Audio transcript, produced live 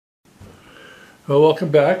Well, welcome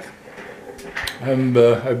back.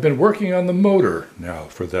 I've been working on the motor now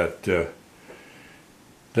for that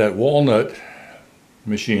walnut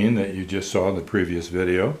machine that you just saw in the previous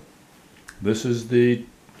video. This is the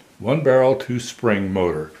one barrel, two spring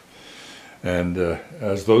motor. And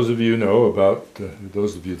as those of you know about,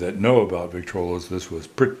 those of you that know about Victrolas, this was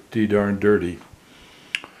pretty darn dirty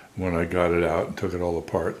when I got it out and took it all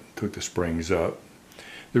apart, took the springs out.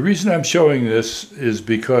 The reason I'm showing this is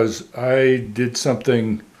because I did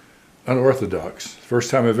something unorthodox. First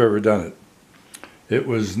time I've ever done it. It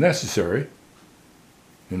was necessary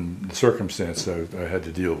in the circumstance that I had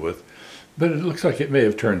to deal with, but it looks like it may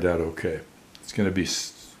have turned out okay. It's going to be,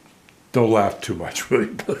 don't laugh too much,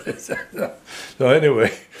 really. So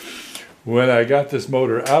anyway, when I got this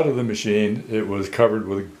motor out of the machine, it was covered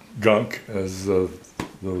with gunk, as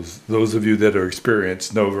those of you that are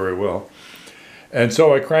experienced know very well. And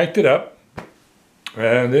so I cranked it up,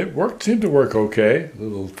 and it seemed to work okay, a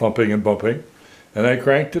little thumping and bumping. And I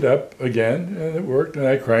cranked it up again, and it worked, and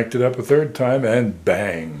I cranked it up a third time, and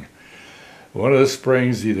bang! One of the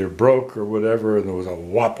springs either broke or whatever, and there was a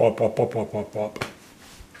whop, whop, whop, whop, whop, whop, whop.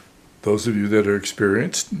 Those of you that are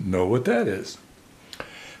experienced know what that is.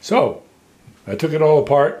 So, I took it all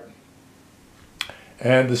apart,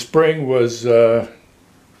 and the spring was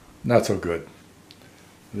not so good.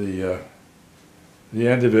 The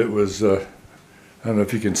end of it was, I don't know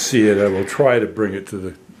if you can see it, I will try to bring it to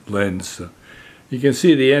the lens. You can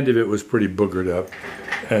see the end of it was pretty boogered up,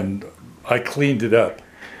 and I cleaned it up.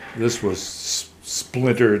 This was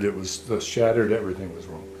splintered, it was shattered, everything was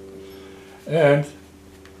wrong. And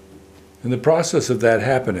in the process of that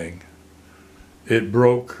happening, it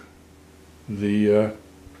broke the,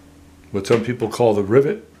 what some people call the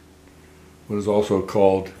rivet, what is also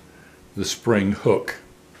called the spring hook.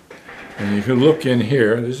 And you can look in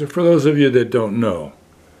here, these are for those of you that don't know.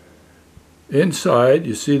 Inside,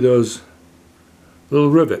 you see those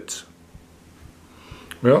little rivets.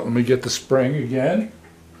 Well, let me get the spring again,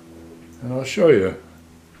 and I'll show you.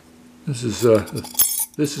 This is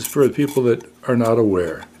for the people that are not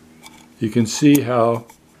aware. You can see how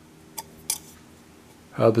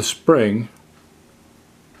the spring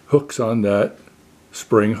hooks on that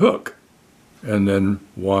spring hook, and then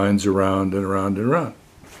winds around and around and around.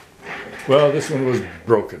 Well, this one was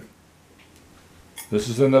broken. This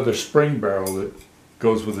is another spring barrel that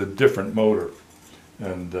goes with a different motor.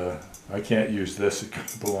 And I can't use this, it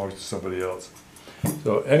belongs to somebody else.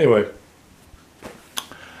 So anyway,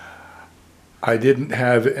 I didn't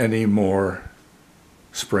have any more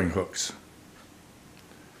spring hooks.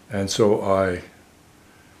 And so I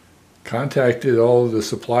contacted all of the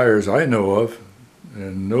suppliers I know of,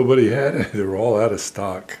 and nobody had any. They were all out of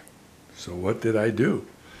stock. So what did I do?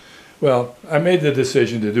 Well, I made the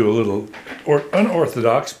decision to do a little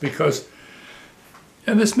unorthodox because,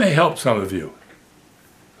 and this may help some of you,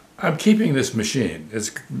 I'm keeping this machine. It's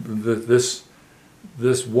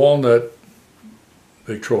this walnut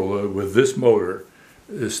Victrola with this motor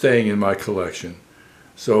is staying in my collection.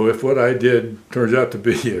 So if what I did turns out to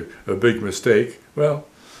be a big mistake, well,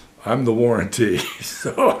 I'm the warranty,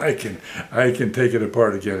 so I can take it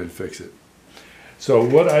apart again and fix it. So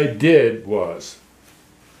what I did was,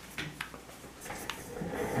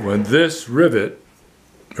 when this rivet,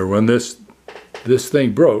 or when this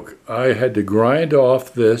thing broke, I had to grind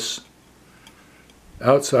off this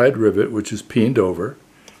outside rivet, which is peened over,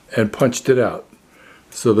 and punched it out.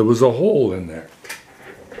 So there was a hole in there.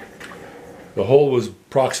 The hole was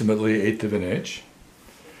approximately 1/8 of an inch.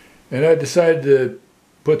 And I decided to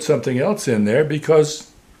put something else in there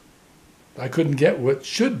because I couldn't get what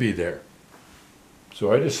should be there.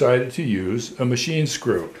 So I decided to use a machine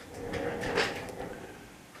screw.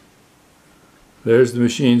 There's the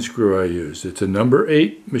machine screw I used. It's a number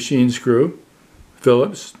 8 machine screw.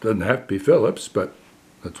 Phillips, doesn't have to be Phillips, but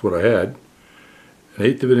that's what I had.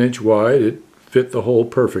 1/8 of an inch wide, it fit the hole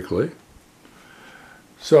perfectly.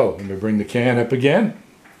 So, let me bring the can up again.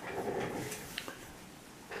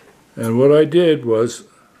 And what I did was,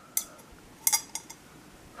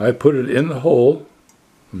 I put it in the hole.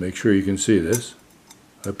 Make sure you can see this.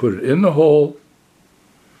 I put it in the hole,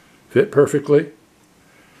 fit perfectly,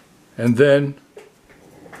 and then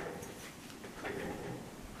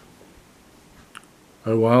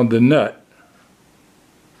I wound the nut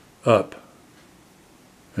up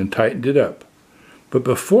and tightened it up. But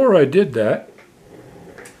before I did that,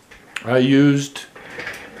 I used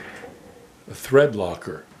a thread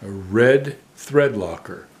locker, a red thread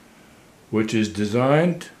locker, which is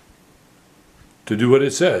designed to do what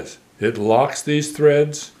it says. It locks these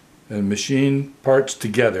threads and machine parts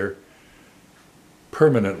together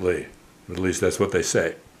permanently. At least that's what they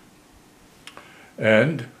say.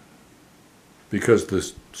 And because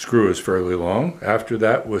the screw is fairly long, after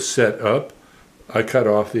that was set up, I cut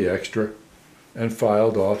off the extra and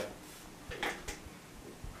filed off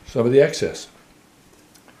some of the excess.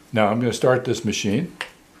 Now I'm going to start this machine.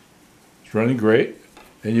 It's running great,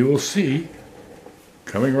 and you will see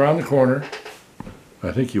coming around the corner,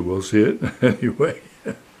 I think you will see it anyway.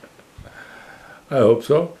 I hope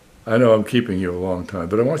so. I know I'm keeping you a long time,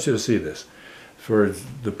 but I want you to see this. For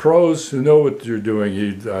the pros who know what you're doing,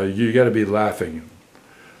 you got to be laughing.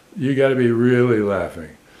 You got to be really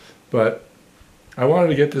laughing. But I wanted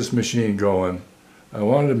to get this machine going. I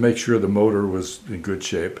wanted to make sure the motor was in good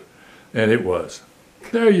shape, and it was.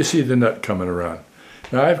 There you see the nut coming around.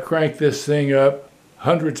 Now I've cranked this thing up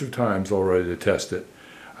hundreds of times already to test it.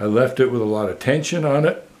 I left it with a lot of tension on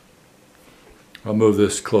it. I'll move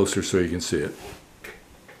this closer so you can see it.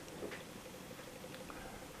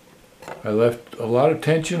 I left a lot of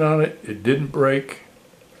tension on it. It didn't break,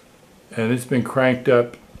 and it's been cranked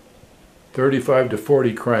up 35 to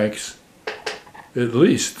 40 cranks, at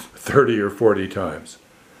least 30 or 40 times,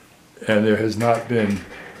 and there has not been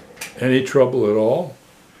any trouble at all.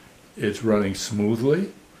 It's running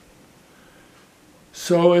smoothly.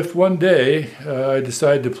 So if one day I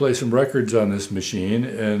decide to play some records on this machine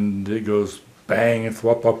and it goes bang and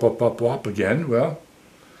thwop, wop, wop, wop, wop again, well,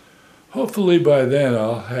 hopefully by then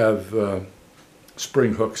I'll have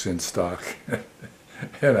spring hooks in stock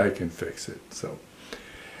and I can fix it. So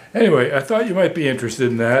anyway, I thought you might be interested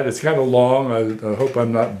in that. It's kind of long. I hope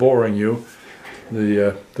I'm not boring you.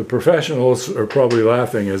 The professionals are probably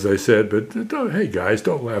laughing, as I said, but hey guys,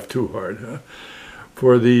 don't laugh too hard. Huh?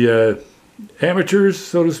 For the amateurs,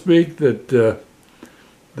 so to speak, that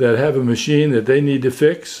have a machine that they need to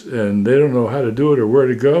fix and they don't know how to do it or where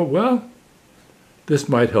to go, well, this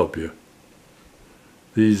might help you.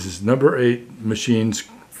 These number 8 machine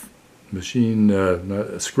screws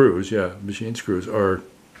are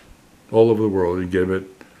all over the world. You can get them at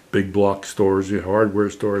big block stores, hardware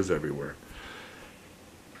stores, everywhere.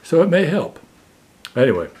 So it may help.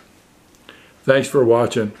 Anyway, thanks for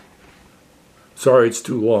watching. Sorry it's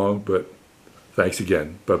too long, but thanks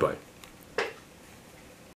again. Bye-bye.